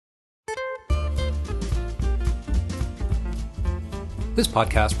This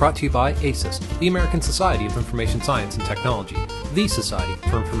podcast brought to you by ASIS, the American Society of Information Science and Technology, the Society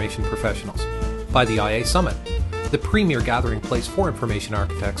for Information Professionals. By the IA Summit, the premier gathering place for information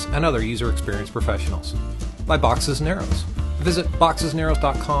architects and other user experience professionals. By Boxes and Arrows. Visit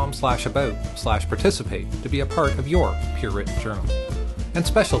boxesandarrows.com/about/participate to be a part of your peer-written journal. And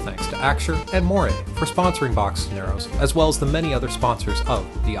special thanks to Axure and Moray for sponsoring Boxes and Arrows, as well as the many other sponsors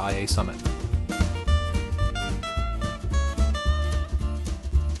of the IA Summit.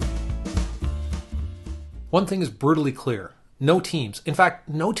 One thing is brutally clear. No teams, in fact,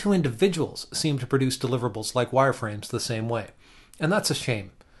 no two individuals seem to produce deliverables like wireframes the same way. And that's a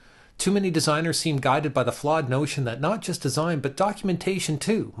shame. Too many designers seem guided by the flawed notion that not just design, but documentation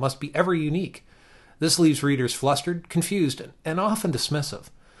too, must be ever unique. This leaves readers flustered, confused, and often dismissive.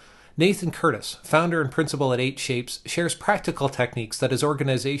 Nathan Curtis, founder and principal at 8Shapes, shares practical techniques that his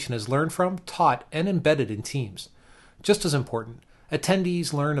organization has learned from, taught, and embedded in teams. Just as important,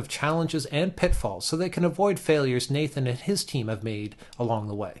 attendees learn of challenges and pitfalls so they can avoid failures Nathan and his team have made along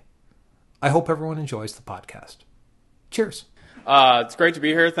the way. I hope everyone enjoys the podcast. Cheers. It's great to be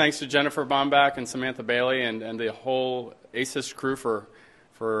here. Thanks to Jennifer Bombach and Samantha Bailey and the whole ASIS crew for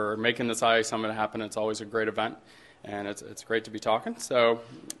making this IA Summit happen. It's always a great event, and it's great to be talking. So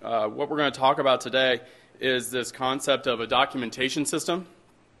what we're going to talk about today is this concept of a documentation system.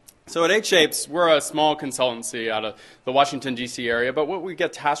 So at 8Shapes, we're a small consultancy out of the Washington, D.C. area, but what we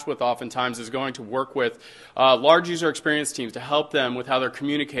get tasked with oftentimes is going to work with large user experience teams to help them with how they're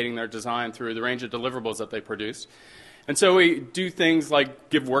communicating their design through the range of deliverables that they produce. And so we do things like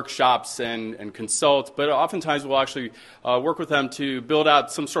give workshops and consult, but oftentimes we'll actually work with them to build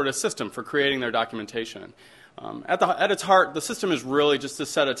out some sort of system for creating their documentation. At its heart, the system is really just a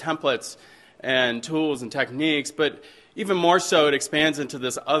set of templates and tools and techniques, but even more so, it expands into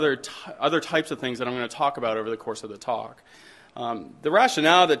this other types of things that I'm going to talk about over the course of the talk. The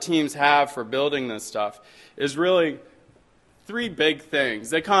rationale that teams have for building this stuff is really three big things.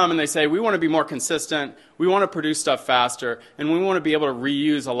 They come and they say, we want to be more consistent, we want to produce stuff faster, and we want to be able to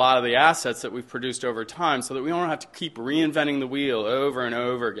reuse a lot of the assets that we've produced over time so that we don't have to keep reinventing the wheel over and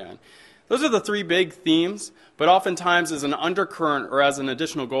over again. Those are the three big themes, but oftentimes as an undercurrent or as an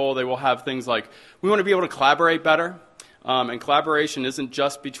additional goal, they will have things like, we want to be able to collaborate better. And collaboration isn't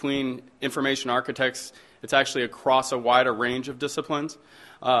just between information architects, it's actually across a wider range of disciplines.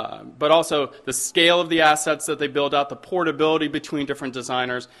 But also the scale of the assets that they build out, the portability between different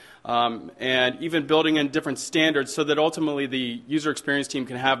designers, and even building in different standards so that ultimately the user experience team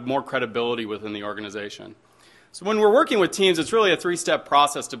can have more credibility within the organization. So when we're working with teams, it's really a three-step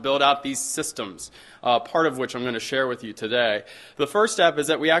process to build out these systems, part of which I'm going to share with you today. The first step is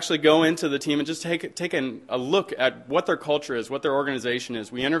that we actually go into the team and just take a look at what their culture is, what their organization is.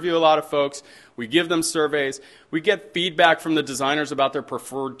 We interview a lot of folks. We give them surveys. We get feedback from the designers about their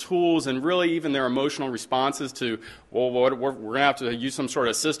preferred tools and really even their emotional responses to, well, we're going to have to use some sort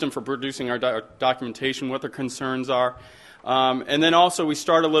of system for producing our documentation, what their concerns are. And then also we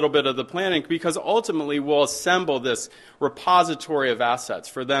start a little bit of the planning because ultimately we'll assemble this repository of assets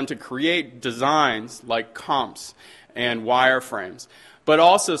for them to create designs like comps and wireframes, but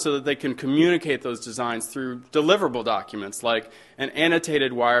also so that they can communicate those designs through deliverable documents like an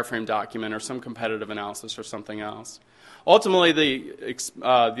annotated wireframe document or some competitive analysis or something else. Ultimately,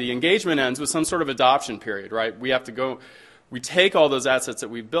 the engagement ends with some sort of adoption period, right? We take all those assets that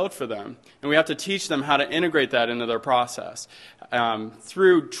we've built for them, and we have to teach them how to integrate that into their process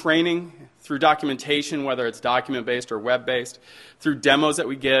through training, through documentation, whether it's document-based or web-based, through demos that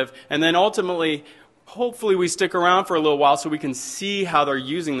we give, and then ultimately, hopefully we stick around for a little while so we can see how they're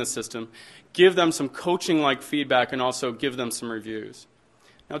using the system, give them some coaching-like feedback, and also give them some reviews.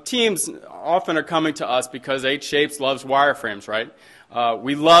 Now, teams often are coming to us because 8Shapes loves wireframes, right?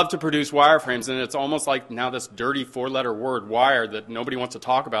 We love to produce wireframes, and it's almost like now this dirty four-letter word, wire, that nobody wants to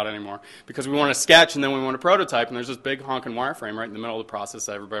talk about anymore because we want to sketch and then we want to prototype, and there's this big honking wireframe right in the middle of the process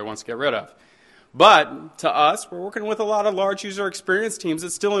that everybody wants to get rid of. But to us, we're working with a lot of large user experience teams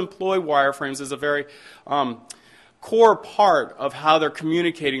that still employ wireframes as a very core part of how they're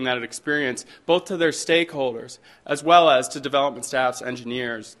communicating that experience, both to their stakeholders as well as to development staffs,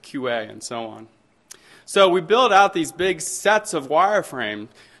 engineers, QA, and so on. So we build out these big sets of wireframe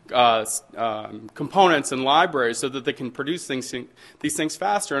components and libraries so that they can produce these things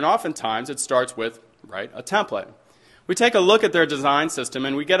faster. And oftentimes it starts with, a template. We take a look at their design system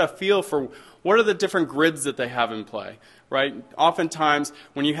and we get a feel for what are the different grids that they have in play, right? Oftentimes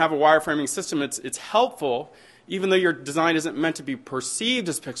when you have a wireframing system, it's helpful. Even though your design isn't meant to be perceived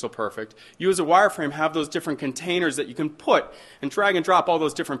as pixel perfect, you as a wireframe have those different containers that you can put and drag and drop all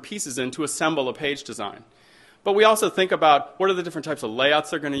those different pieces in to assemble a page design. But we also think about what are the different types of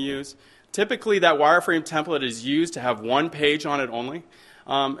layouts they're going to use. Typically, that wireframe template is used to have one page on it only.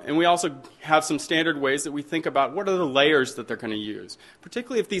 And we also have some standard ways that we think about what are the layers that they're going to use.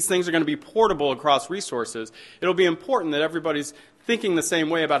 Particularly if these things are going to be portable across resources, it'll be important that everybody's thinking the same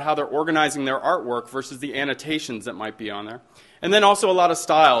way about how they're organizing their artwork versus the annotations that might be on there. And then also a lot of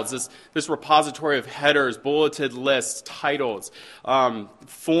styles, this repository of headers, bulleted lists, titles,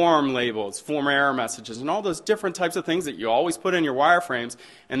 form labels, form error messages, and all those different types of things that you always put in your wireframes.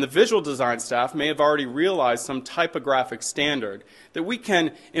 And the visual design staff may have already realized some typographic standard that we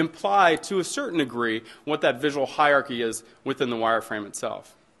can imply to a certain degree what that visual hierarchy is within the wireframe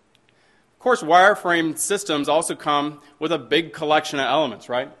itself. Of course, wireframe systems also come with a big collection of elements,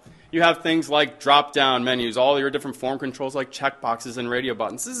 right? You have things like drop-down menus, all your different form controls like checkboxes and radio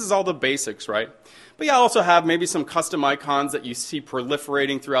buttons. This is all the basics, right? But you also have maybe some custom icons that you see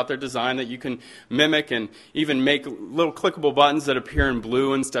proliferating throughout their design that you can mimic and even make little clickable buttons that appear in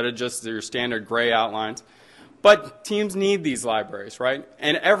blue instead of just your standard gray outlines. But teams need these libraries, right?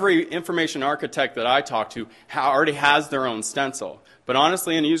 And every information architect that I talk to already has their own stencil. But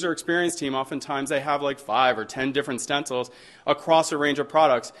honestly, in a user experience team, oftentimes they have like 5 or 10 different stencils across a range of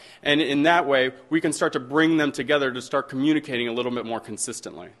products. And in that way, we can start to bring them together to start communicating a little bit more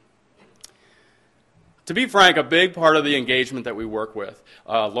consistently. To be frank, a big part of the engagement that we work with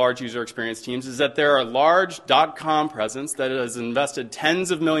large user experience teams is that there are a large .com presence that has invested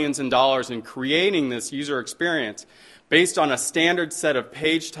tens of millions in dollars in creating this user experience based on a standard set of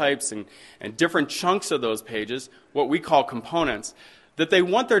page types and different chunks of those pages, what we call components, that they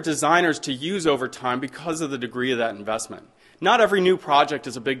want their designers to use over time because of the degree of that investment. Not every new project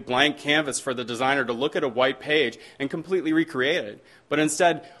is a big blank canvas for the designer to look at a white page and completely recreate it. But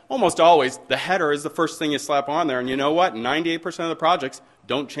instead, almost always, the header is the first thing you slap on there. And you know what? 98% of the projects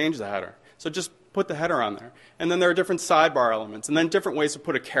don't change the header. So just put the header on there. And then there are different sidebar elements, and then different ways to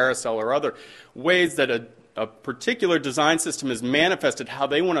put a carousel or other ways that a particular design system has manifested how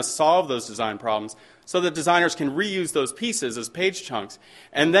they want to solve those design problems so that designers can reuse those pieces as page chunks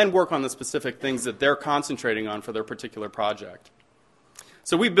and then work on the specific things that they're concentrating on for their particular project.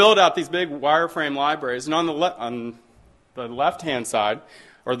 So we build out these big wireframe libraries, and on the left-hand side,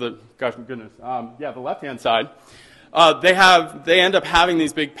 or the left-hand side, they end up having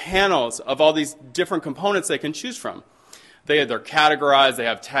these big panels of all these different components they can choose from. They're categorized, they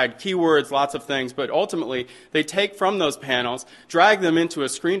have tagged keywords, lots of things, but ultimately they take from those panels, drag them into a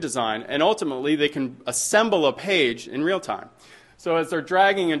screen design, and ultimately they can assemble a page in real time. So as they're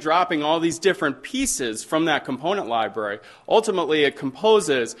dragging and dropping all these different pieces from that component library, ultimately it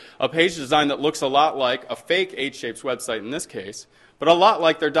composes a page design that looks a lot like a fake 8Shapes website in this case, but a lot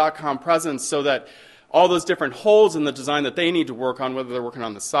like their .com presence, so that all those different holes in the design that they need to work on, whether they're working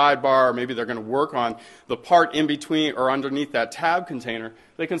on the sidebar or maybe they're going to work on the part in between or underneath that tab container,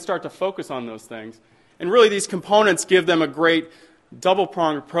 they can start to focus on those things. And really these components give them a great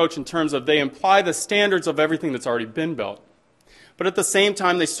double-pronged approach in terms of they imply the standards of everything that's already been built. But at the same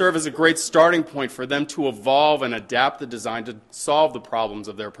time, they serve as a great starting point for them to evolve and adapt the design to solve the problems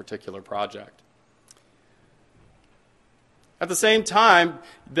of their particular project. At the same time,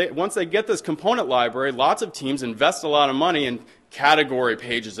 once they get this component library, lots of teams invest a lot of money in category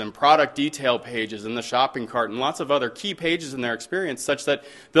pages and product detail pages and the shopping cart and lots of other key pages in their experience, such that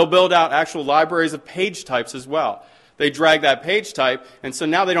they'll build out actual libraries of page types as well. They drag that page type, and so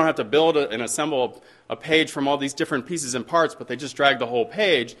now they don't have to build and assemble a page from all these different pieces and parts, but they just drag the whole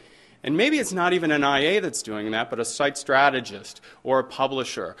page. And maybe it's not even an IA that's doing that, but a site strategist or a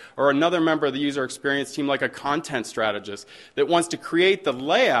publisher or another member of the user experience team like a content strategist that wants to create the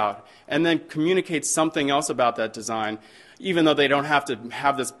layout and then communicate something else about that design, even though they don't have to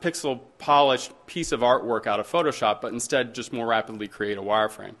have this pixel-polished piece of artwork out of Photoshop, but instead just more rapidly create a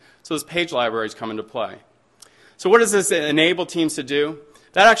wireframe. So those page libraries come into play. So what does this enable teams to do?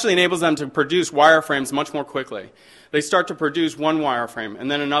 That actually enables them to produce wireframes much more quickly. They start to produce one wireframe, and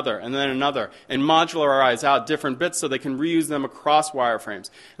then another, and modularize out different bits so they can reuse them across wireframes.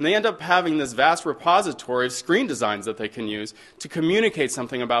 And they end up having this vast repository of screen designs that they can use to communicate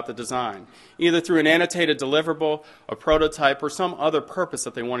something about the design, either through an annotated deliverable, a prototype, or some other purpose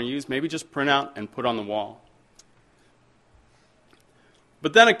that they want to use, maybe just print out and put on the wall.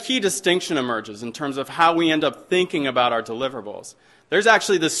 But then a key distinction emerges in terms of how we end up thinking about our deliverables. There's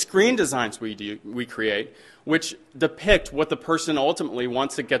actually the screen designs we create, which depict what the person ultimately,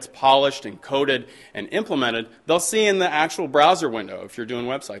 once it gets polished and coded and implemented, they'll see in the actual browser window if you're doing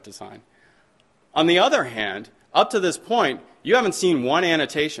website design. On the other hand, Up to this point, you haven't seen one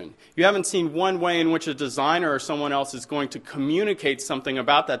annotation. You haven't seen one way in which a designer or someone else is going to communicate something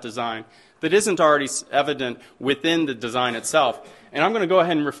about that design that isn't already evident within the design itself. And I'm going to go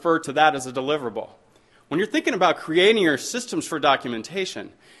ahead and refer to that as a deliverable. When you're thinking about creating your systems for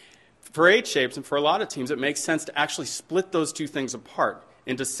documentation, for 8Shapes and for a lot of teams, it makes sense to actually split those two things apart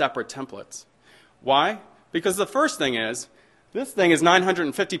into separate templates. Why? Because the first thing is, this thing is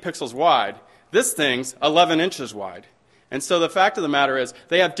 950 pixels wide. This thing's 11 inches wide. And so the fact of the matter is,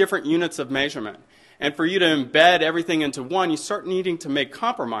 they have different units of measurement. And for you to embed everything into one, you start needing to make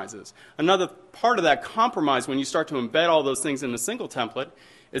compromises. Another part of that compromise, when you start to embed all those things in a single template,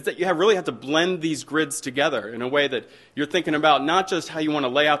 is that you really have to blend these grids together in a way that you're thinking about not just how you want to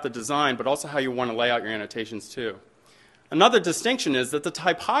lay out the design, but also how you want to lay out your annotations too. Another distinction is that the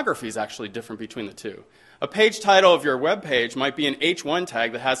typography is actually different between the two. A page title of your web page might be an H1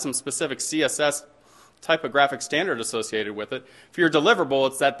 tag that has some specific CSS typographic standard associated with it. For your deliverable,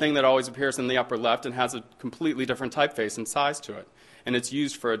 it's that thing that always appears in the upper left and has a completely different typeface and size to it. And it's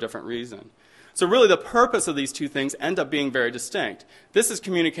used for a different reason. So really the purpose of these two things end up being very distinct. This is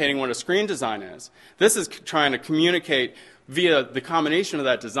communicating what a screen design is. This is trying to communicate via the combination of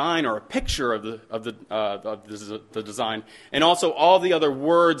that design or a picture of the design, and also all the other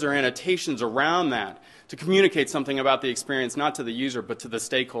words or annotations around that to communicate something about the experience, not to the user, but to the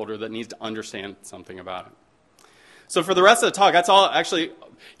stakeholder that needs to understand something about it. So for the rest of the talk, that's all. Actually,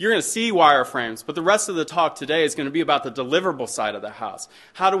 you're going to see wireframes, but the rest of the talk today is going to be about the deliverable side of the house.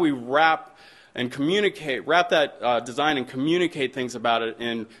 How do we wrap that design and communicate things about it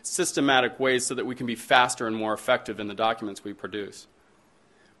in systematic ways so that we can be faster and more effective in the documents we produce?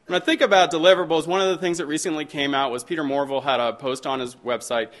 When I think about deliverables, one of the things that recently came out was Peter Morville had a post on his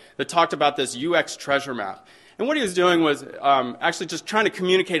website that talked about this UX treasure map. And what he was doing was actually just trying to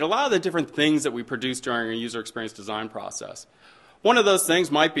communicate a lot of the different things that we produce during a user experience design process. One of those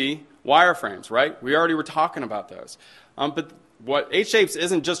things might be wireframes, right? We already were talking about those. But what 8Shapes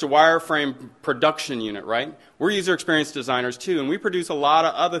isn't just a wireframe production unit, right? We're user experience designers too, and we produce a lot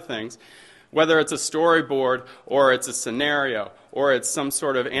of other things, whether it's a storyboard or it's a scenario or it's some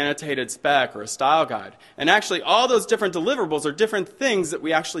sort of annotated spec or a style guide. And actually, all those different deliverables are different things that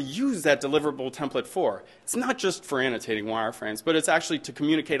we actually use that deliverable template for. It's not just for annotating wireframes, but it's actually to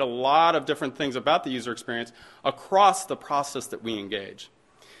communicate a lot of different things about the user experience across the process that we engage.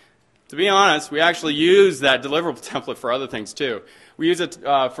 To be honest, we actually use that deliverable template for other things too. We use it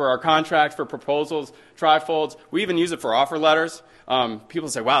for our contracts, for proposals, trifolds. We even use it for offer letters. People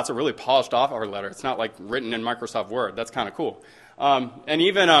say, wow, it's a really polished offer letter. It's not like written in Microsoft Word. That's kind of cool. And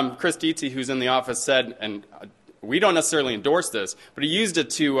even Chris Dietze, who's in the office, said, and we don't necessarily endorse this, but he used it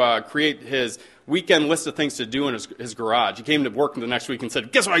to create his weekend list of things to do in his garage. He came to work the next week and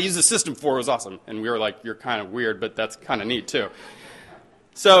said, guess what I used the system for? It was awesome. And we were like, you're kind of weird, but that's kind of neat too.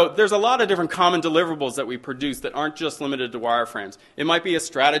 So there's a lot of different common deliverables that we produce that aren't just limited to wireframes. It might be a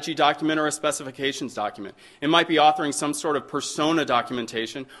strategy document or a specifications document. It might be authoring some sort of persona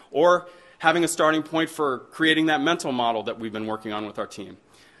documentation or having a starting point for creating that mental model that we've been working on with our team.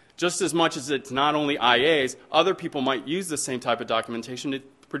 Just as much as it's not only IAs, other people might use the same type of documentation to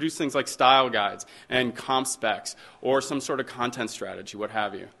produce things like style guides and comp specs or some sort of content strategy, what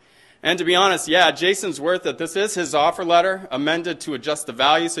have you. And to be honest, yeah, Jason's worth it. This is his offer letter, amended to adjust the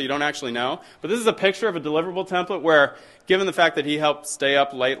value so you don't actually know. But this is a picture of a deliverable template where, given the fact that he helped stay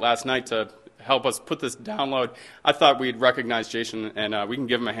up late last night to help us put this download, I thought we'd recognize Jason, and we can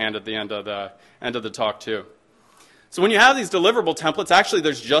give him a hand at the end of the talk too. So when you have these deliverable templates, actually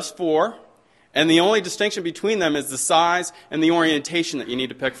there's just 4, and the only distinction between them is the size and the orientation that you need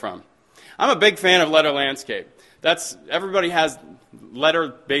to pick from. I'm a big fan of Letter Landscape. Everybody has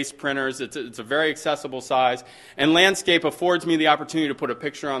letter-based printers. It's a very accessible size. And Landscape affords me the opportunity to put a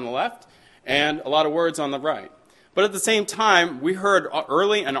picture on the left and a lot of words on the right. But at the same time, we heard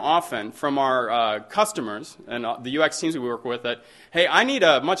early and often from our customers and the UX teams we work with that, hey, I need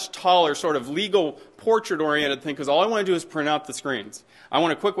a much taller sort of legal portrait-oriented thing because all I want to do is print out the screens. I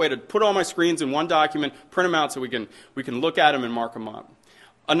want a quick way to put all my screens in one document, print them out so we can look at them and mark them up.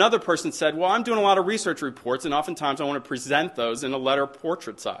 Another person said, well, I'm doing a lot of research reports, and oftentimes I want to present those in a letter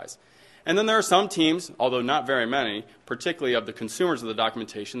portrait size. And then there are some teams, although not very many, particularly of the consumers of the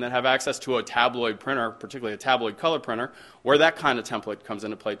documentation, that have access to a tabloid printer, particularly a tabloid color printer, where that kind of template comes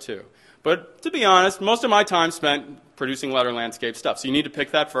into play too. But to be honest, most of my time spent producing Letter Landscape stuff. So you need to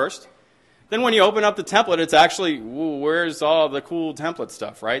pick that first. Then when you open up the template, it's actually, where's all the cool template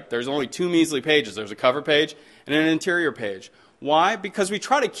stuff, right? There's only 2 measly pages. There's a cover page and an interior page. Why? Because we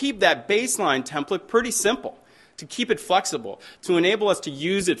try to keep that baseline template pretty simple to keep it flexible, to enable us to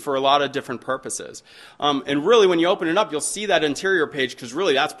use it for a lot of different purposes. And really, when you open it up, you'll see that interior page, because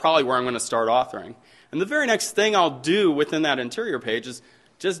really that's probably where I'm going to start authoring. And the very next thing I'll do within that interior page is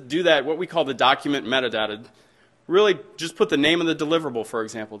just do that, what we call the document metadata. Really just put the name of the deliverable, for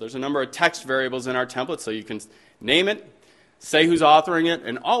example. There's a number of text variables in our template, so you can name it, say who's authoring it,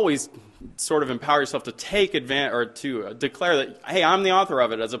 and always sort of empower yourself to take advantage, or to declare that, hey, I'm the author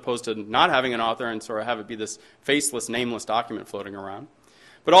of it, as opposed to not having an author and sort of have it be this faceless, nameless document floating around.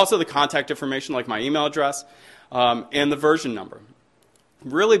 But also the contact information, like my email address, and the version number.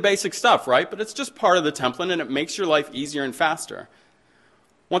 Really basic stuff, right? But it's just part of the template, and it makes your life easier and faster.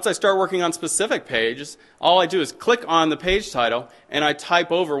 Once I start working on specific pages, all I do is click on the page title, and I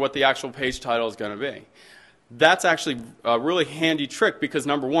type over what the actual page title is going to be. That's actually a really handy trick because,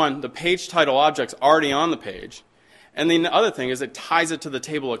 number one, the page title object's already on the page. And then the other thing is it ties it to the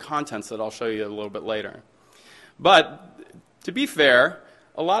table of contents that I'll show you a little bit later. But to be fair,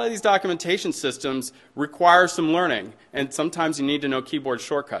 a lot of these documentation systems require some learning, and sometimes you need to know keyboard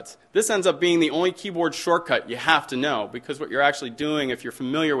shortcuts. This ends up being the only keyboard shortcut you have to know, because what you're actually doing, if you're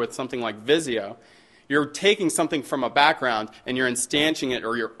familiar with something like Visio, you're taking something from a background and you're instantiating it,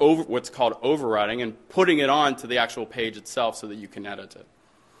 or you're what's called overriding, and putting it onto the actual page itself so that you can edit it.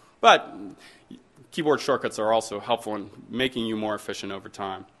 But keyboard shortcuts are also helpful in making you more efficient over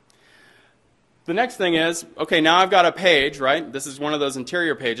time. The next thing is, okay, now I've got a page, right? This is one of those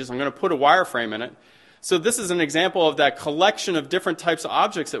interior pages. I'm going to put a wireframe in it. So this is an example of that collection of different types of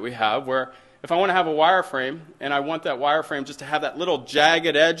objects that we have, where if I want to have a wireframe, and I want that wireframe just to have that little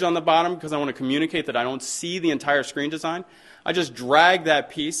jagged edge on the bottom because I want to communicate that I don't see the entire screen design, I just drag that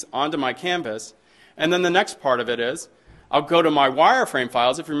piece onto my canvas. And then the next part of it is, I'll go to my wireframe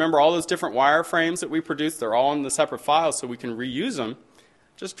files. If you remember all those different wireframes that we produce, they're all in the separate files so we can reuse them.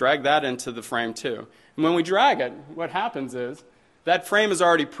 Just drag that into the frame too. And when we drag it, what happens is that frame is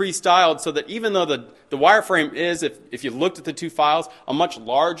already pre-styled so that even though the wireframe is, if you looked at the two files, a much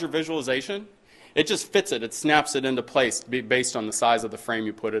larger visualization, it just fits it. It snaps it into place based on the size of the frame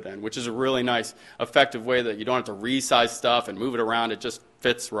you put it in, which is a really nice, effective way that you don't have to resize stuff and move it around. It just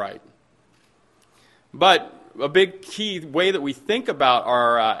fits right. But a big key way that we think about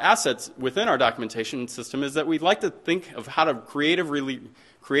our assets within our documentation system is that we like to think of how to creatively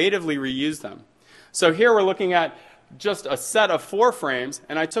reuse them. So here we're looking at just a set of 4 frames,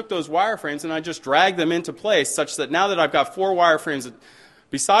 and I took those wireframes and I just dragged them into place such that now that I've got 4 wireframes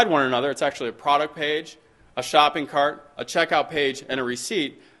beside one another, it's actually a product page, a shopping cart, a checkout page, and a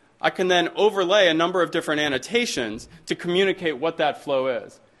receipt. I can then overlay a number of different annotations to communicate what that flow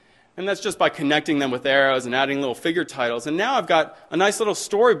is. And that's just by connecting them with arrows and adding little figure titles. And now I've got a nice little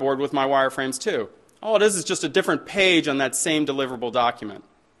storyboard with my wireframes too. All it is just a different page on that same deliverable document.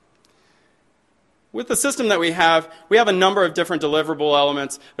 With the system that we have a number of different deliverable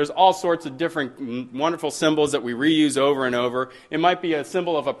elements. There's all sorts of different wonderful symbols that we reuse over and over. It might be a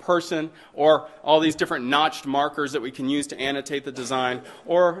symbol of a person, or all these different notched markers that we can use to annotate the design,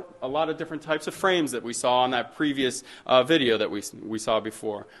 or a lot of different types of frames that we saw on that previous video that we saw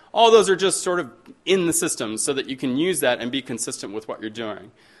before. All those are just sort of in the system so that you can use that and be consistent with what you're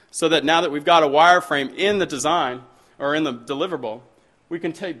doing. So that now that we've got a wireframe in the design, or in the deliverable, we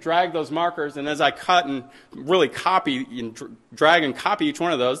can drag those markers, and as I cut and really copy and drag and copy each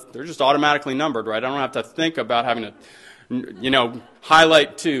one of those, they're just automatically numbered, right? I don't have to think about having to,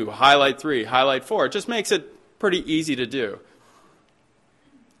 highlight 2, highlight 3, highlight 4. It just makes it pretty easy to do.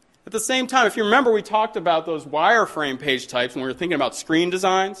 At the same time, if you remember, we talked about those wireframe page types when we were thinking about screen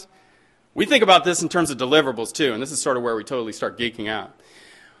designs. We think about this in terms of deliverables too, and this is sort of where we totally start geeking out.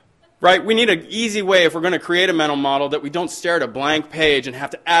 Right? We need an easy way, if we're going to create a mental model, that we don't stare at a blank page and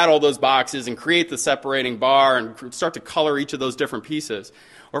have to add all those boxes and create the separating bar and start to color each of those different pieces.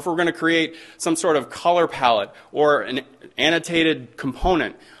 Or if we're going to create some sort of color palette or an annotated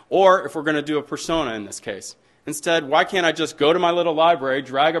component, or if we're going to do a persona in this case. Instead, why can't I just go to my little library,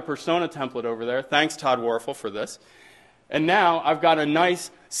 drag a persona template over there? Thanks, Todd Warfel, for this. And now I've got a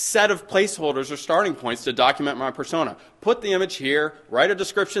nice set of placeholders or starting points to document my persona. Put the image here, write a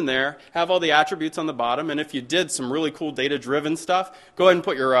description there, have all the attributes on the bottom, and if you did some really cool data-driven stuff, go ahead and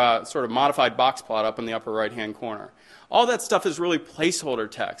put your sort of modified box plot up in the upper right-hand corner. All that stuff is really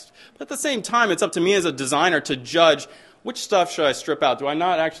placeholder text. But at the same time, it's up to me as a designer to judge which stuff should I strip out. Do I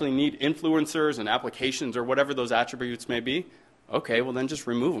not actually need influencers and applications or whatever those attributes may be? Okay, well then just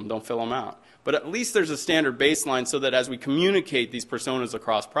remove them, don't fill them out. But at least there's a standard baseline so that as we communicate these personas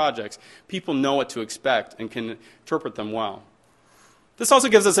across projects, people know what to expect and can interpret them well. At This also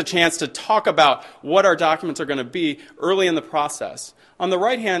gives us a chance to talk about what our documents are going to be early in the process. On the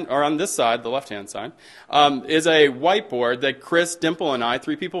right hand, or on this side, the left-hand side, is a whiteboard that Chris, Dimple, and I,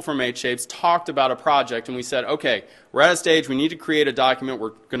 3 people from 8Shapes, talked about a project, and we said, okay, we're at a stage, we need to create a document,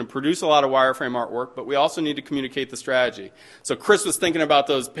 we're going to produce a lot of wireframe artwork, but we also need to communicate the strategy. So Chris was thinking about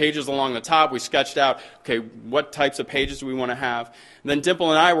those pages along the top, we sketched out, okay, what types of pages do we want to have? And then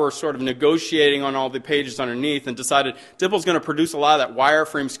Dimple and I were sort of negotiating on all the pages underneath and decided Dimple's going to produce a lot of that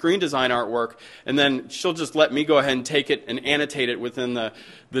wireframe screen design artwork, and then she'll just let me go ahead and take it and annotate it within the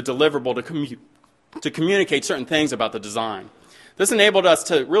deliverable to communicate certain things about the design. This enabled us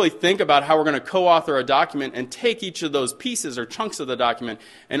to really think about how we're going to co-author a document and take each of those pieces or chunks of the document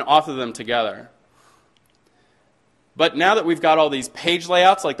and author them together. But now that we've got all these page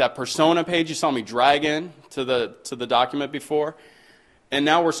layouts, like that persona page you saw me drag in to the document before, and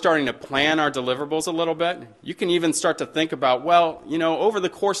now we're starting to plan our deliverables a little bit, you can even start to think about, well, you know, over the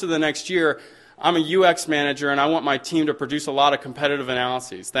course of the next year, I'm a UX manager and I want my team to produce a lot of competitive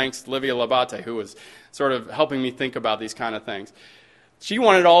analyses. Thanks to Livia Labate, who was sort of helping me think about these kind of things. She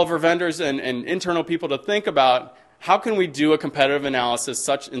wanted all of her vendors and internal people to think about how can we do a competitive analysis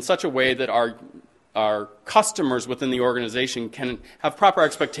in such a way that our customers within the organization can have proper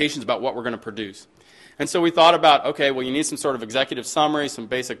expectations about what we're going to produce. And so we thought about, okay, well, you need some sort of executive summary, some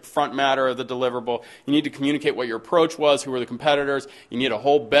basic front matter of the deliverable. You need to communicate what your approach was, who were the competitors. You need a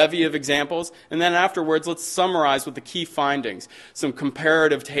whole bevy of examples. And then afterwards, let's summarize with the key findings, some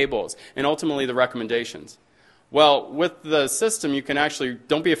comparative tables, and ultimately the recommendations. Well, with the system, you can actually,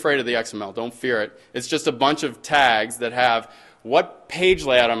 don't be afraid of the XML. Don't fear it. It's just a bunch of tags that have what page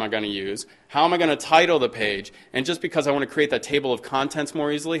layout am I going to use, how am I going to title the page, and just because I want to create that table of contents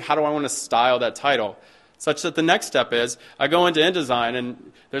more easily, how do I want to style that title? Such that the next step is, I go into InDesign,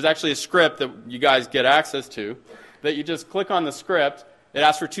 and there's actually a script that you guys get access to, that you just click on the script. It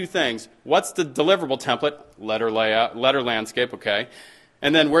asks for 2 things. What's the deliverable template? Letter layout, letter landscape, okay.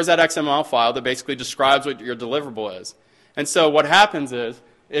 And then where's that XML file that basically describes what your deliverable is? And so what happens is,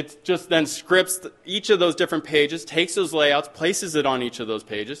 it just then scripts each of those different pages, takes those layouts, places it on each of those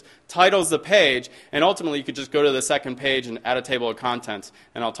pages, titles the page, and ultimately you could just go to the second page and add a table of contents,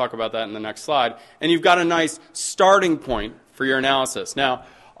 and I'll talk about that in the next slide. And you've got a nice starting point for your analysis. Now,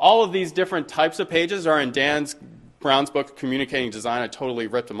 all of these different types of pages are in Dan Brown's book, Communicating Design. I totally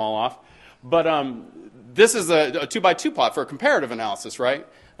ripped them all off. But this is a 2x2 plot for a comparative analysis, right?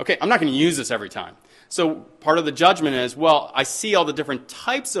 Okay, I'm not going to use this every time. So part of the judgment is, well, I see all the different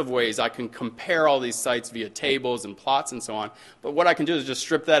types of ways I can compare all these sites via tables and plots and so on. But what I can do is just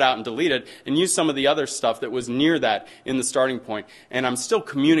strip that out and delete it and use some of the other stuff that was near that in the starting point. And I'm still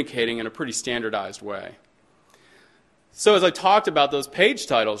communicating in a pretty standardized way. So as I talked about those page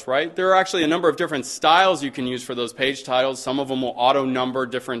titles, right, there are actually a number of different styles you can use for those page titles. Some of them will auto-number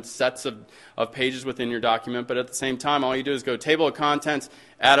different sets of pages within your document, but at the same time, all you do is go table of contents,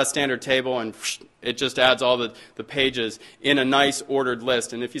 add a standard table, and it just adds all the pages in a nice ordered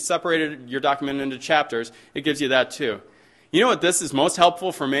list. And if you separated your document into chapters, it gives you that too. You know what this is most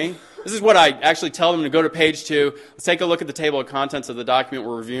helpful for me? This is what I actually tell them to go to page 2. Let's take a look at the table of contents of the document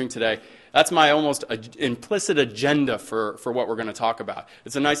we're reviewing today. That's my almost implicit agenda for what we're going to talk about.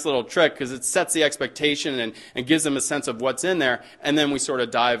 It's a nice little trick because it sets the expectation and gives them a sense of what's in there, and then we sort of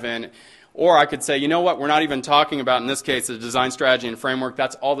dive in. Or I could say, you know what, we're not even talking about, in this case, the design strategy and framework.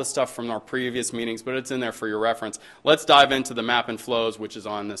 That's all the stuff from our previous meetings, but it's in there for your reference. Let's dive into the map and flows, which is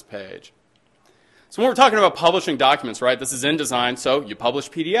on this page. So when we're talking about publishing documents, right, this is InDesign, so you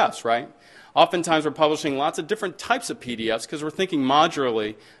publish PDFs, right? Oftentimes we're publishing lots of different types of PDFs because we're thinking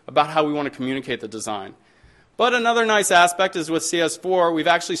modularly about how we want to communicate the design. But another nice aspect is with CS4, we've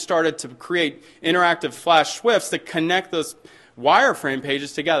actually started to create interactive flash SWIFTs that connect those wireframe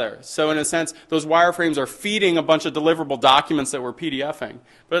pages together. So in a sense, those wireframes are feeding a bunch of deliverable documents that we're PDFing.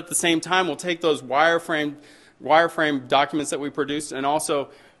 But at the same time, we'll take those wireframe documents that we produced and also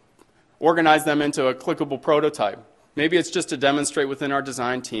organize them into a clickable prototype. Maybe it's just to demonstrate within our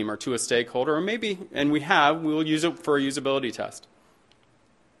design team or to a stakeholder, or maybe, and we'll use it for a usability test.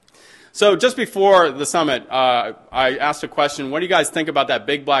 So just before the summit, I asked a question, what do you guys think about that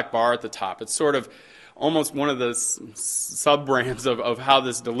big black bar at the top? It's sort of almost one of the sub-brands of how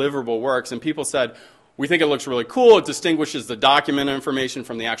this deliverable works, and people said, we think it looks really cool, it distinguishes the document information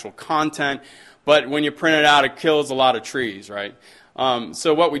from the actual content, but when you print it out, it kills a lot of trees, right?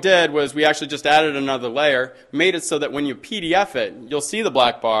 So what we did was we actually just added another layer, made it so that when you PDF it, you'll see the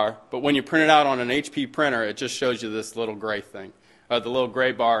black bar, but when you print it out on an HP printer, it just shows you this little gray thing, the little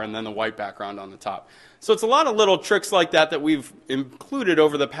gray bar and then the white background on the top. So it's a lot of little tricks like that we've included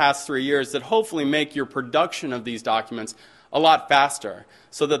over the past 3 years that hopefully make your production of these documents a lot faster,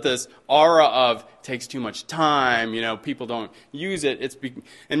 so that this aura of takes too much time, people don't use it,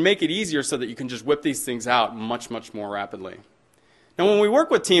 and make it easier so that you can just whip these things out much, much more rapidly. Now, when we work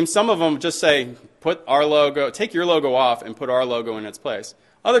with teams, some of them just say, put our logo, take your logo off and put our logo in its place.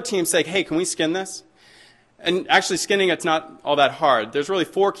 Other teams say, hey, can we skin this? And actually skinning, it's not all that hard. There's really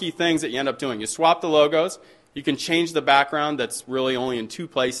 4 key things that you end up doing. You swap the logos. You can change the background that's really only in 2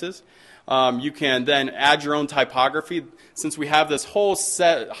 places. You can then add your own typography. Since we have this whole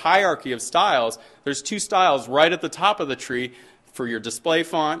set hierarchy of styles, there's 2 styles right at the top of the tree for your display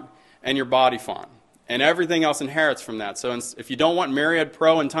font and your body font. And everything else inherits from that. So if you don't want Myriad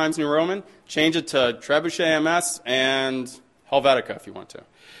Pro and Times New Roman, change it to Trebuchet MS and Helvetica if you want to.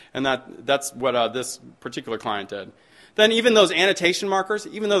 And that's what this particular client did. Then even those annotation markers,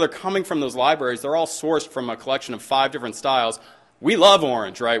 even though they're coming from those libraries, they're all sourced from a collection of 5 different styles. We love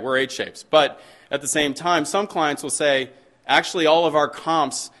orange, right? We're 8Shapes. But at the same time, some clients will say, actually all of our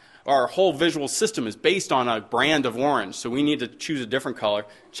comps, our whole visual system is based on a brand of orange, so we need to choose a different color,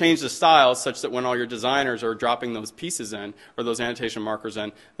 change the styles such that when all your designers are dropping those pieces in, or those annotation markers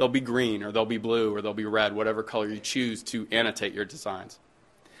in, they'll be green, or they'll be blue, or they'll be red, whatever color you choose to annotate your designs.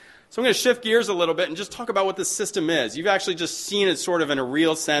 So I'm going to shift gears a little bit and just talk about what this system is. You've actually just seen it sort of in a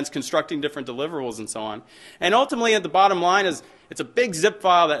real sense, constructing different deliverables and so on. And ultimately, at the bottom line is it's a big zip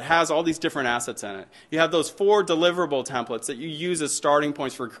file that has all these different assets in it. You have those 4 deliverable templates that you use as starting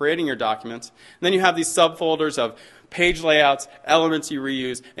points for creating your documents. And then you have these subfolders of page layouts, elements you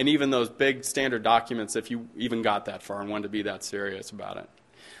reuse, and even those big standard documents if you even got that far and wanted to be that serious about it.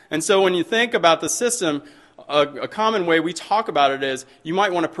 And so when you think about the system, a common way we talk about it is you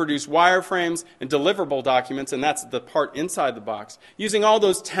might want to produce wireframes and deliverable documents, and that's the part inside the box, using all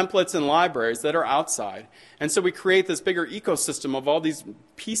those templates and libraries that are outside. And so we create this bigger ecosystem of all these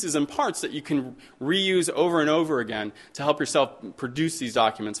pieces and parts that you can reuse over and over again to help yourself produce these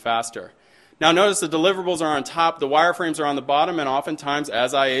documents faster. Now notice the deliverables are on top, the wireframes are on the bottom, and oftentimes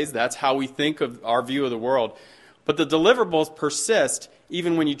as IAs, that's how we think of our view of the world. But the deliverables persist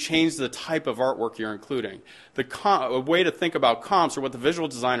even when you change the type of artwork you're including. A way to think about comps, or what the visual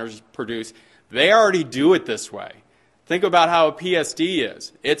designers produce, they already do it this way. Think about how a PSD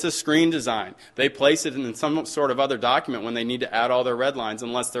is. It's a screen design. They place it in some sort of other document when they need to add all their red lines,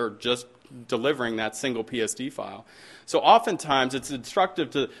 unless they're just delivering that single PSD file. So oftentimes it's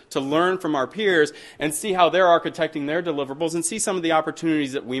instructive to learn from our peers and see how they're architecting their deliverables and see some of the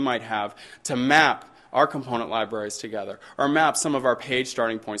opportunities that we might have to map our component libraries together, or map some of our page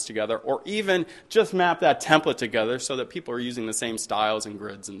starting points together, or even just map that template together so that people are using the same styles and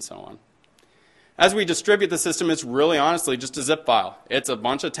grids and so on. As we distribute the system, it's really honestly just a zip file. It's a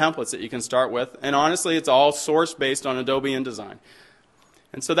bunch of templates that you can start with, and honestly it's all sourced based on Adobe InDesign.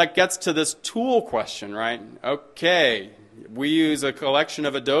 And so that gets to this tool question, right? Okay, we use a collection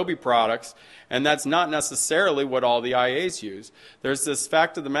of Adobe products, and that's not necessarily what all the IAs use. There's this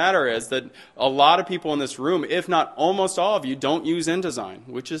fact of the matter is that a lot of people in this room, if not almost all of you, don't use InDesign,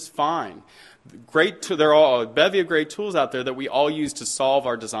 which is fine. There are a bevy of great tools out there that we all use to solve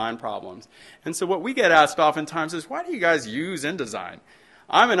our design problems. And so what we get asked oftentimes is, why do you guys use InDesign?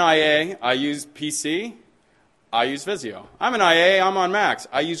 I'm an IA, I use PC, I use Visio. I'm an IA, I'm on Macs,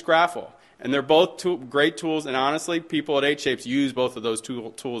 I use Graphel. And they're both great tools, and honestly, people at 8Shapes use both of those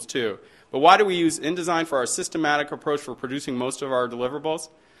tools too. But why do we use InDesign for our systematic approach for producing most of our deliverables?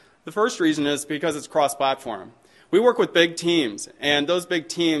 The first reason is because it's cross-platform. We work with big teams, and those big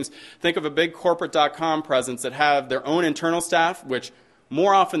teams, think of a big corporate.com presence that have their own internal staff, which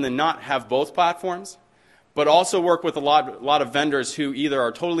more often than not have both platforms, but also work with a lot of vendors who either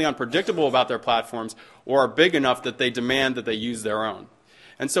are totally unpredictable about their platforms or are big enough that they demand that they use their own.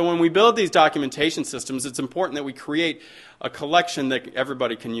 And so when we build these documentation systems, it's important that we create a collection that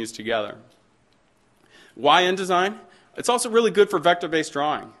everybody can use together. Why InDesign? It's also really good for vector-based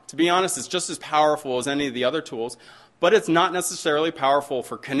drawing. To be honest, it's just as powerful as any of the other tools, but it's not necessarily powerful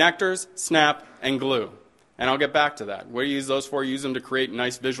for connectors, snap, and glue. And I'll get back to that. What do you use those for? Use them to create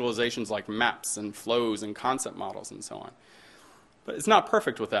nice visualizations like maps and flows and concept models and so on. But it's not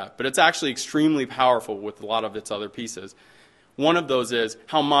perfect with that, but it's actually extremely powerful with a lot of its other pieces. One of those is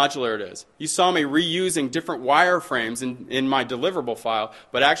how modular it is. You saw me reusing different wireframes in my deliverable file,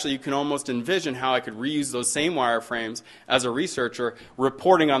 but actually you can almost envision how I could reuse those same wireframes as a researcher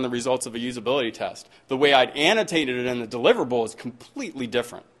reporting on the results of a usability test. The way I'd annotated it in the deliverable is completely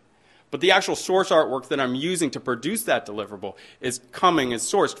different. But the actual source artwork that I'm using to produce that deliverable is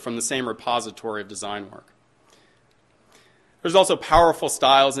sourced from the same repository of design work. There's also powerful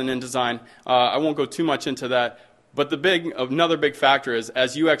styles in InDesign. I won't go too much into that. But another big factor is,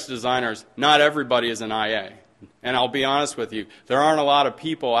 as UX designers, not everybody is an IA. And I'll be honest with you, there aren't a lot of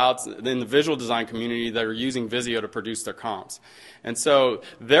people out in the visual design community that are using Visio to produce their comps. And so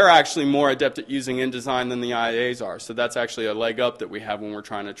they're actually more adept at using InDesign than the IAs are. So that's actually a leg up that we have when we're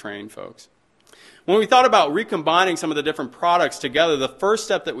trying to train folks. When we thought about recombining some of the different products together, the first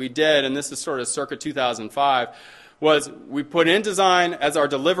step that we did, and this is sort of circa 2005, was we put InDesign as our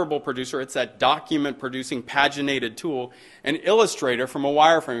deliverable producer. It's that document producing paginated tool, and Illustrator from a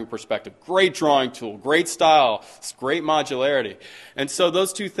wireframing perspective. Great drawing tool, great style, great modularity. And so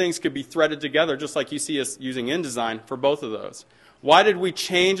those two things could be threaded together just like you see us using InDesign for both of those. Why did we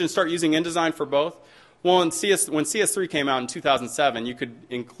change and start using InDesign for both? Well, when CS3 came out in 2007, you could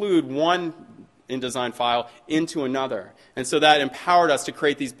include one InDesign file into another. And so that empowered us to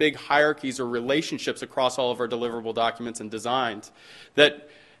create these big hierarchies or relationships across all of our deliverable documents and designs, that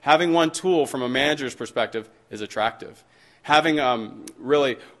having one tool from a manager's perspective is attractive. Having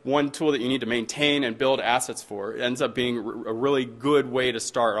really one tool that you need to maintain and build assets for ends up being a really good way to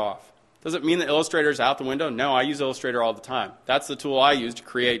start off. Does it mean that Illustrator is out the window? No, I use Illustrator all the time. That's the tool I use to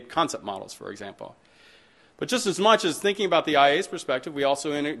create concept models, for example. But just as much as thinking about the IA's perspective, we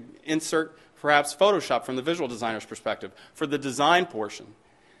also insert perhaps Photoshop from the visual designer's perspective for the design portion.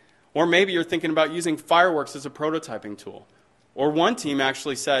 Or maybe you're thinking about using Fireworks as a prototyping tool. Or one team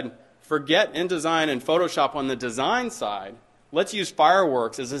actually said, forget InDesign and Photoshop on the design side. Let's use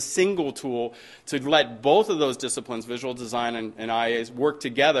Fireworks as a single tool to let both of those disciplines, visual design and IAs, work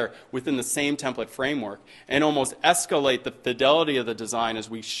together within the same template framework and almost escalate the fidelity of the design as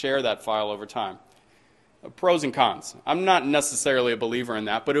we share that file over time. Pros and cons. I'm not necessarily a believer in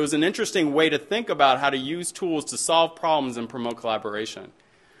that, but it was an interesting way to think about how to use tools to solve problems and promote collaboration.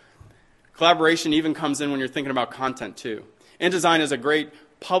 Collaboration even comes in when you're thinking about content too. InDesign is a great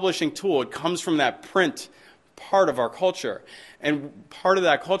publishing tool. It comes from that print part of our culture. And part of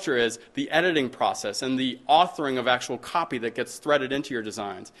that culture is the editing process and the authoring of actual copy that gets threaded into your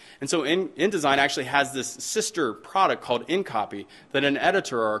designs. And so InDesign actually has this sister product called InCopy that an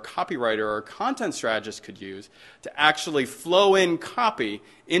editor or a copywriter or a content strategist could use to actually flow in copy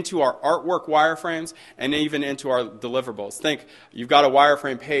into our artwork wireframes and even into our deliverables. Think, you've got a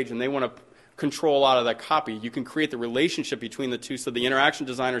wireframe page and they want to control a lot of that copy. You can create the relationship between the two so the interaction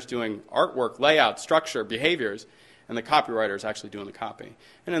designer is doing artwork, layout, structure, behaviors, and the copywriter is actually doing the copy.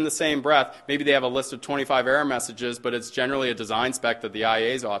 And in the same breath, maybe they have a list of 25 error messages, but it's generally a design spec that the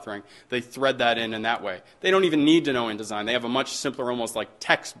IA is authoring. They thread that in that way. They don't even need to know InDesign. They have a much simpler, almost like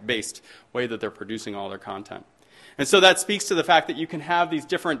text-based way that they're producing all their content. And so that speaks to the fact that you can have these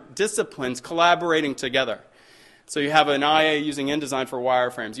different disciplines collaborating together. So you have an IA using InDesign for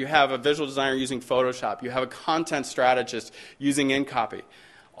wireframes. You have a visual designer using Photoshop. You have a content strategist using InCopy.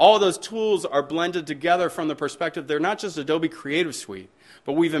 All of those tools are blended together from the perspective they're not just Adobe Creative Suite,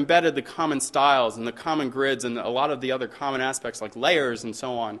 but we've embedded the common styles and the common grids and a lot of the other common aspects like layers and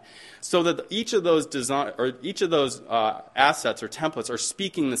so on, so that each of those assets or templates are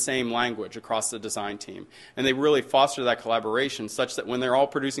speaking the same language across the design team. And they really foster that collaboration such that when they're all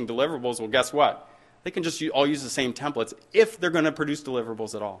producing deliverables, well, guess what? They can just all use the same templates if they're going to produce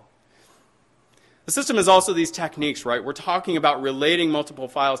deliverables at all. The system is also these techniques, right? We're talking about relating multiple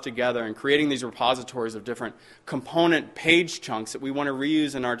files together and creating these repositories of different component page chunks that we want to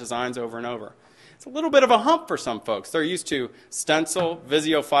reuse in our designs over and over. It's a little bit of a hump for some folks. They're used to stencil,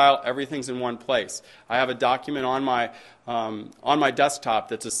 Visio file, everything's in one place. I have a document on my desktop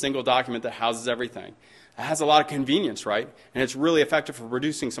that's a single document that houses everything. It has a lot of convenience, right? And it's really effective for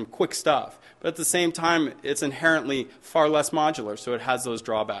producing some quick stuff. But at the same time, it's inherently far less modular, so it has those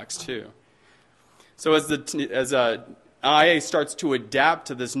drawbacks too. So as IA starts to adapt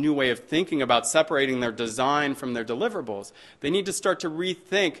to this new way of thinking about separating their design from their deliverables, they need to start to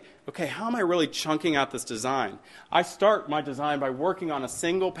rethink, okay, how am I really chunking out this design? I start my design by working on a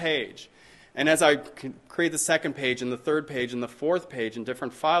single page. And as I create the second page and the third page and the fourth page in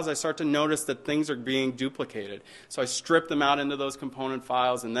different files, I start to notice that things are being duplicated. So I strip them out into those component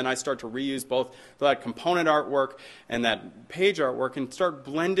files, and then I start to reuse both that component artwork and that page artwork and start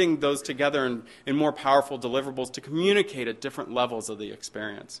blending those together in more powerful deliverables to communicate at different levels of the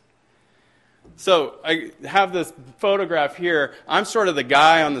experience. So I have this photograph here. I'm sort of the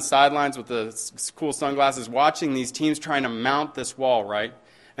guy on the sidelines with the cool sunglasses watching these teams trying to mount this wall, right?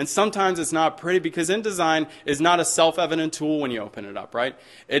 And sometimes it's not pretty because InDesign is not a self-evident tool when you open it up, right?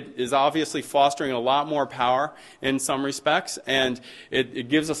 It is obviously fostering a lot more power in some respects, and it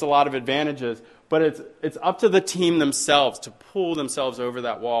gives us a lot of advantages. But it's up to the team themselves to pull themselves over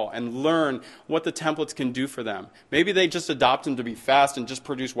that wall and learn what the templates can do for them. Maybe they just adopt them to be fast and just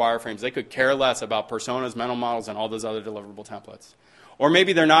produce wireframes. They could care less about personas, mental models, and all those other deliverable templates. Or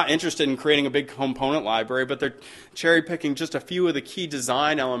maybe they're not interested in creating a big component library, but they're cherry picking just a few of the key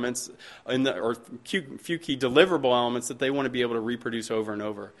design elements or few key deliverable elements that they want to be able to reproduce over and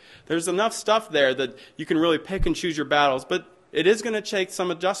over. There's enough stuff there that you can really pick and choose your battles, but it is going to take some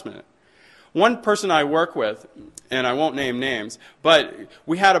adjustment. One person I work with, and I won't name names, but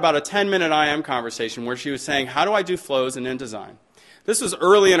we had about a 10-minute IM conversation where she was saying, how do I do flows in InDesign? This was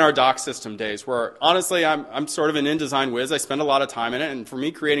early in our doc system days where, honestly, I'm sort of an InDesign whiz. I spend a lot of time in it, and for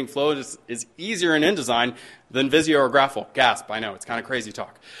me, creating flows is easier in InDesign than Visio or Graphle. Gasp, I know, it's kind of crazy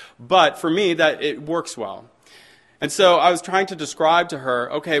talk. But for me, that it works well. And so I was trying to describe to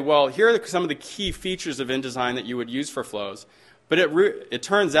her, okay, well, here are some of the key features of InDesign that you would use for flows. But it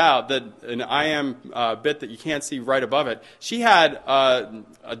turns out that an IM bit that you can't see right above it, she had a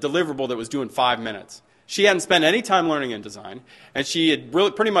deliverable that was due in 5 minutes. She hadn't spent any time learning InDesign, and she had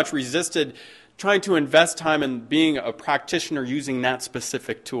really pretty much resisted trying to invest time in being a practitioner using that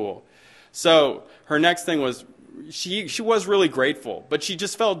specific tool. So her next thing was, she was really grateful, but she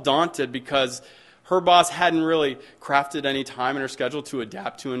just felt daunted because her boss hadn't really crafted any time in her schedule to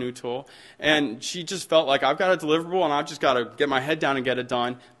adapt to a new tool. And she just felt like, I've got a deliverable and I've just got to get my head down and get it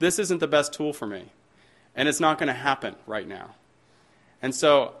done. This isn't the best tool for me. And it's not going to happen right now. And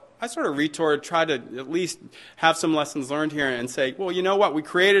so I sort of retorted, tried to at least have some lessons learned here and say, well, you know what? We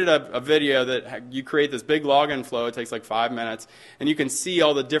created a video that you create this big login flow. It takes like 5 minutes. And you can see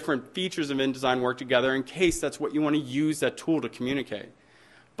all the different features of InDesign work together in case that's what you want to use that tool to communicate.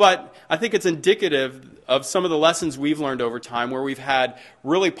 But I think it's indicative of some of the lessons we've learned over time where we've had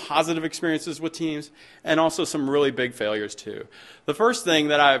really positive experiences with teams and also some really big failures too. The first thing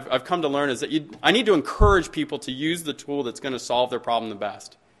that I've come to learn is that I need to encourage people to use the tool that's going to solve their problem the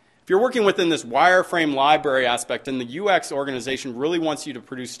best. If you're working within this wireframe library aspect and the UX organization really wants you to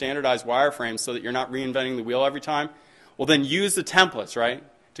produce standardized wireframes so that you're not reinventing the wheel every time, well then use the templates, right,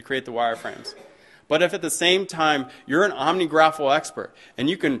 to create the wireframes. But if at the same time you're an OmniGraffle expert and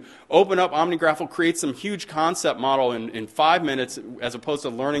you can open up OmniGraffle, create some huge concept model in 5 minutes as opposed to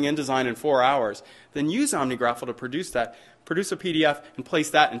learning InDesign in 4 hours, then use OmniGraffle to produce that. Produce a PDF and place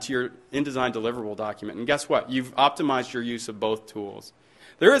that into your InDesign deliverable document. And guess what? You've optimized your use of both tools.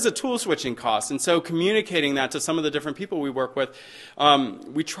 There is a tool switching cost, and so communicating that to some of the different people we work with,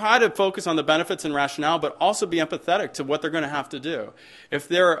 we try to focus on the benefits and rationale, but also be empathetic to what they're going to have to do. If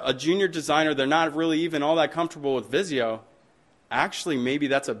they're a junior designer, they're not really even all that comfortable with Visio, actually maybe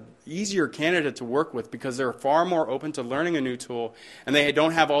that's an easier candidate to work with because they're far more open to learning a new tool, and they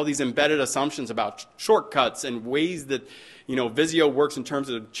don't have all these embedded assumptions about shortcuts and ways that Visio works in terms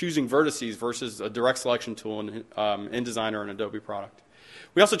of choosing vertices versus a direct selection tool in InDesign or an Adobe product.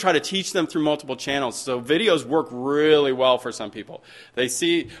 We also try to teach them through multiple channels. So videos work really well for some people. They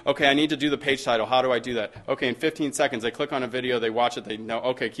see, okay, I need to do the page title. How do I do that? Okay, in 15 seconds, they click on a video, they watch it, they know,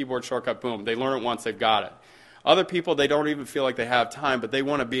 okay, keyboard shortcut, boom. They learn it once, they've got it. Other people, they don't even feel like they have time, but they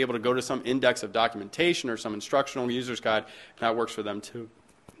want to be able to go to some index of documentation or some instructional user's guide. That works for them too.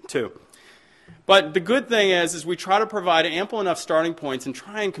 But the good thing is we try to provide ample enough starting points and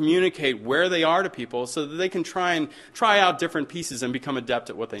try and communicate where they are to people so that they can try out different pieces and become adept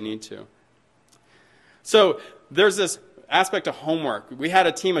at what they need to. So there's this aspect of homework. We had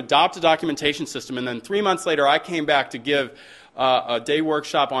a team adopt a documentation system, and then 3 months later I came back to give a day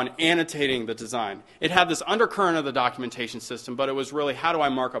workshop on annotating the design. It had this undercurrent of the documentation system, but it was really how do I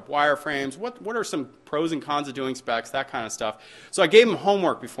mark up wireframes, what are some pros and cons of doing specs, that kind of stuff. So I gave them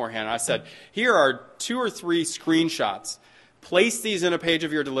homework beforehand. I said, here are 2 or 3 screenshots. Place these in a page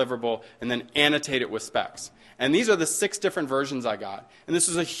of your deliverable and then annotate it with specs. And these are the 6 different versions I got. And this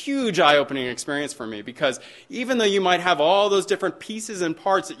was a huge eye-opening experience for me because even though you might have all those different pieces and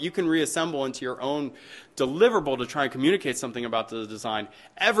parts that you can reassemble into your own deliverable to try and communicate something about the design,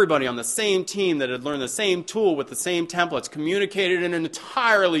 everybody on the same team that had learned the same tool with the same templates communicated in an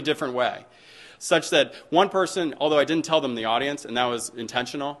entirely different way. Such that one person, although I didn't tell them the audience, and that was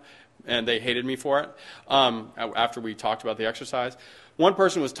intentional, and they hated me for it after we talked about the exercise. One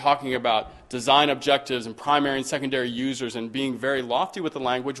person was talking about design objectives and primary and secondary users and being very lofty with the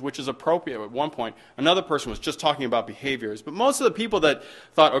language, which is appropriate at one point. Another person was just talking about behaviors. But most of the people that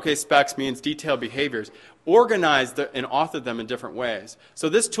thought, okay, specs means detailed behaviors, organized and authored them in different ways. So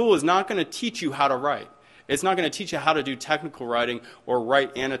this tool is not going to teach you how to write. It's not going to teach you how to do technical writing or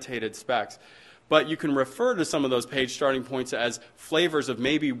write annotated specs. But you can refer to some of those page starting points as flavors of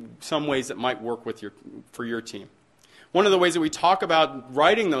maybe some ways that might work with for your team. One of the ways that we talk about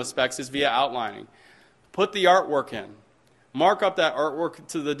writing those specs is via outlining. Put the artwork in. Mark up that artwork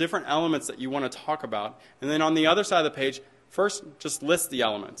to the different elements that you want to talk about. And then on the other side of the page, first just list the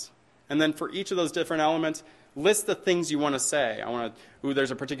elements. And then for each of those different elements, list the things you want to say.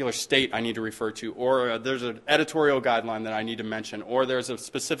 There's a particular state I need to refer to, or there's an editorial guideline that I need to mention, or there's a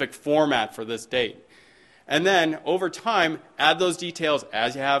specific format for this date. And then, over time, add those details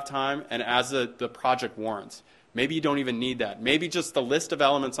as you have time and as the project warrants. Maybe you don't even need that. Maybe just the list of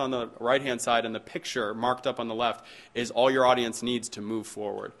elements on the right-hand side and the picture marked up on the left is all your audience needs to move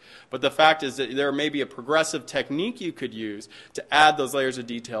forward. But the fact is that there may be a progressive technique you could use to add those layers of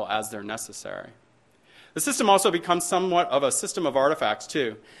detail as they're necessary. The system also becomes somewhat of a system of artifacts,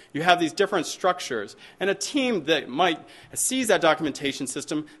 too. You have these different structures, and a team that might sees that documentation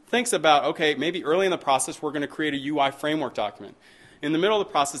system thinks about, okay, maybe early in the process we're going to create a UI framework document. In the middle of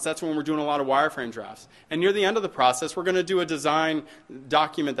the process, that's when we're doing a lot of wireframe drafts. And near the end of the process, we're going to do a design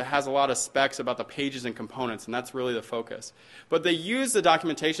document that has a lot of specs about the pages and components, and that's really the focus. But they use the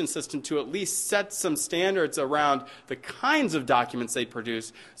documentation system to at least set some standards around the kinds of documents they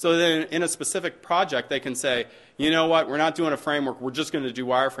produce, so that in a specific project they can say, you know what, we're not doing a framework, we're just going to do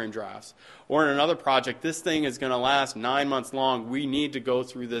wireframe drafts. Or in another project, this thing is going to last 9 months long. We need to go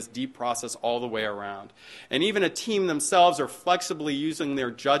through this deep process all the way around. And even a team themselves are flexibly using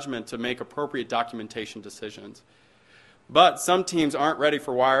their judgment to make appropriate documentation decisions. But some teams aren't ready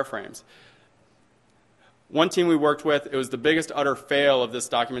for wireframes. One team we worked with, it was the biggest utter fail of this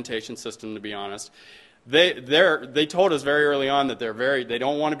documentation system, to be honest. They told us very early on that they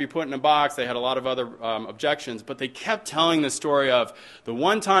don't want to be put in a box. They had a lot of other objections, but they kept telling the story of the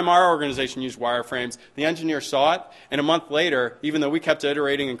one time our organization used wireframes, the engineer saw it, and a month later, even though we kept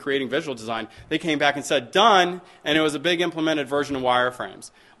iterating and creating visual design, they came back and said, done, and it was a big implemented version of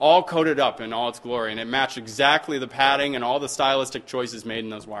wireframes, all coded up in all its glory, and it matched exactly the padding and all the stylistic choices made in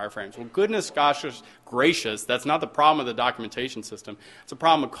those wireframes. Well, goodness gracious, that's not the problem of the documentation system. It's a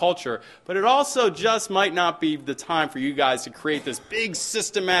problem of culture, but it also just might not be the time for you guys to create this big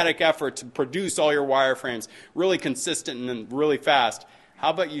systematic effort to produce all your wireframes really consistent and really fast. How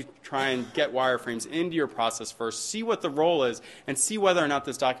about you try and get wireframes into your process first, see what the role is, and see whether or not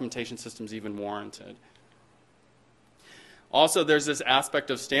this documentation system is even warranted. Also, there's this aspect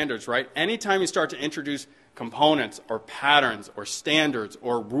of standards, right? Anytime you start to introduce components or patterns or standards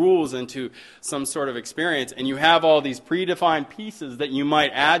or rules into some sort of experience, and you have all these predefined pieces that you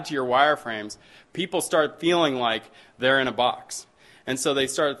might add to your wireframes, people start feeling like they're in a box. And so they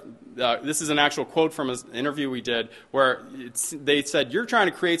start, this is an actual quote from an interview we did, where they said, you're trying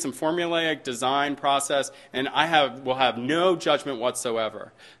to create some formulaic design process, and will have no judgment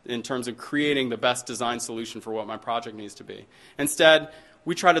whatsoever in terms of creating the best design solution for what my project needs to be. Instead,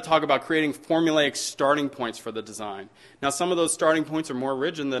 we try to talk about creating formulaic starting points for the design. Now, some of those starting points are more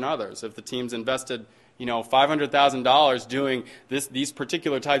rigid than others. If the team's invested $500,000 doing these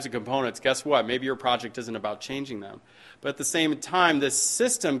particular types of components, guess what? Maybe your project isn't about changing them. But at the same time, this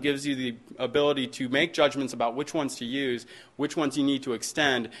system gives you the ability to make judgments about which ones to use, which ones you need to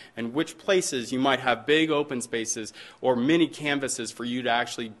extend, and which places you might have big open spaces or mini canvases for you to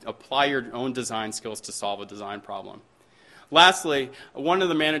actually apply your own design skills to solve a design problem. Lastly, one of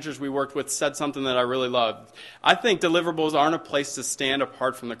the managers we worked with said something that I really loved. I think deliverables aren't a place to stand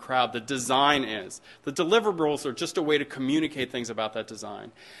apart from the crowd. The design is. The deliverables are just a way to communicate things about that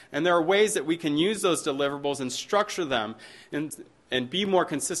design. And there are ways that we can use those deliverables and structure them and be more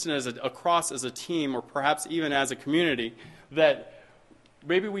consistent across as a team, or perhaps even as a community, that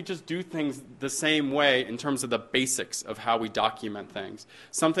maybe we just do things the same way in terms of the basics of how we document things.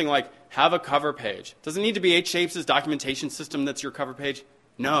 Something like have a cover page. Does it need to be 8Shapes' documentation system that's your cover page?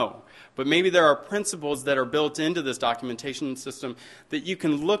 No. But maybe there are principles that are built into this documentation system that you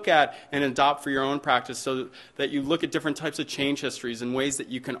can look at and adopt for your own practice, so that you look at different types of change histories and ways that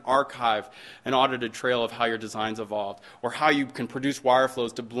you can archive an audited trail of how your design's evolved, or how you can produce wire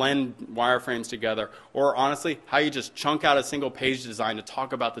flows to blend wireframes together, or honestly, how you just chunk out a single page design to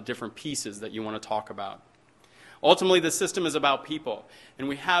talk about the different pieces that you want to talk about. Ultimately, the system is about people, and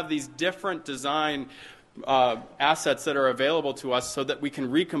we have these different design assets that are available to us so that we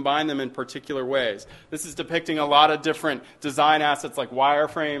can recombine them in particular ways. This is depicting a lot of different design assets like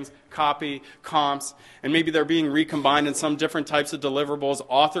wireframes, copy, comps, and maybe they're being recombined in some different types of deliverables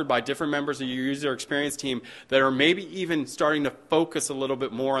authored by different members of your user experience team that are maybe even starting to focus a little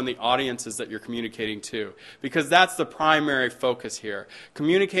bit more on the audiences that you're communicating to. Because that's the primary focus here.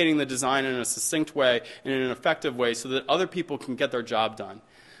 Communicating the design in a succinct way and in an effective way so that other people can get their job done.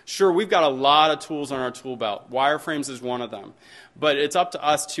 Sure, we've got a lot of tools on our tool belt. Wireframes is one of them. But it's up to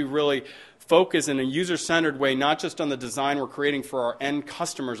us to really focus in a user-centered way, not just on the design we're creating for our end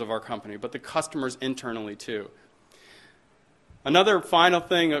customers of our company, but the customers internally too. Another final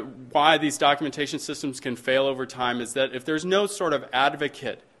thing why these documentation systems can fail over time is that if there's no sort of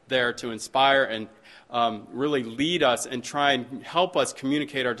advocate there to inspire and really lead us and try and help us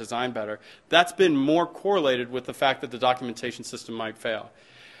communicate our design better, that's been more correlated with the fact that the documentation system might fail.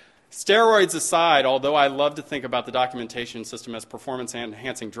 Steroids aside, although I love to think about the documentation system as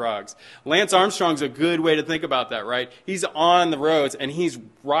performance-enhancing drugs, Lance Armstrong's a good way to think about that, right? He's on the roads, and he's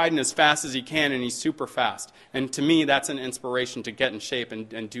riding as fast as he can, and he's super fast. And to me, that's an inspiration to get in shape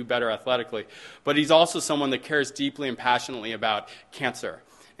and do better athletically. But he's also someone that cares deeply and passionately about cancer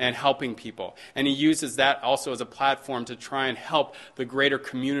and helping people. And he uses that also as a platform to try and help the greater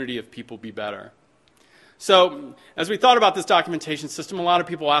community of people be better. So as we thought about this documentation system, a lot of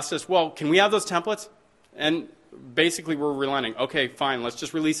people asked us, well, can we have those templates? And basically we're relenting. Okay, fine, let's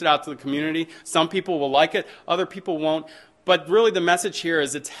just release it out to the community. Some people will like it, other people won't. But really the message here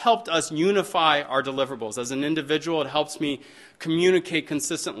is it's helped us unify our deliverables. As an individual, it helps me communicate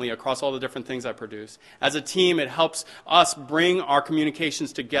consistently across all the different things I produce. As a team, it helps us bring our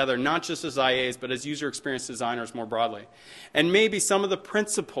communications together, not just as IAs, but as user experience designers more broadly. And maybe some of the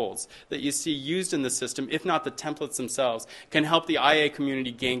principles that you see used in the system, if not the templates themselves, can help the IA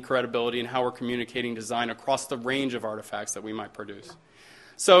community gain credibility in how we're communicating design across the range of artifacts that we might produce.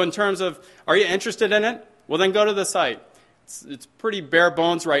 So in terms of, are you interested in it? Well, then go to the site. It's pretty bare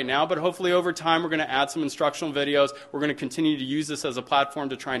bones right now, but hopefully over time we're going to add some instructional videos. We're going to continue to use this as a platform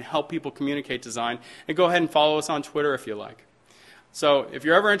to try and help people communicate design. And go ahead and follow us on Twitter if you like. So if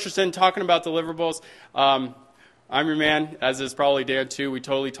you're ever interested in talking about deliverables, I'm your man, as is probably Dan too. We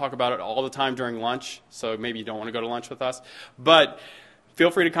totally talk about it all the time during lunch, so maybe you don't want to go to lunch with us. But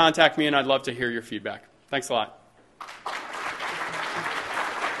feel free to contact me, and I'd love to hear your feedback. Thanks a lot.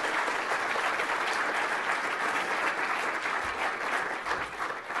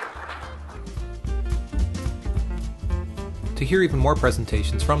 To hear even more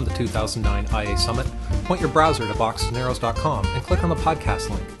presentations from the 2009 IA Summit, point your browser to boxesandarrows.com and click on the podcast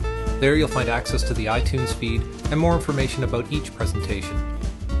link. There you'll find access to the iTunes feed and more information about each presentation.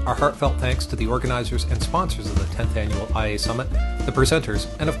 Our heartfelt thanks to the organizers and sponsors of the 10th Annual IA Summit, the presenters,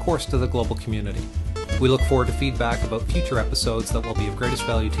 and of course to the global community. We look forward to feedback about future episodes that will be of greatest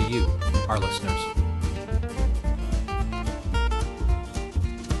value to you, our listeners.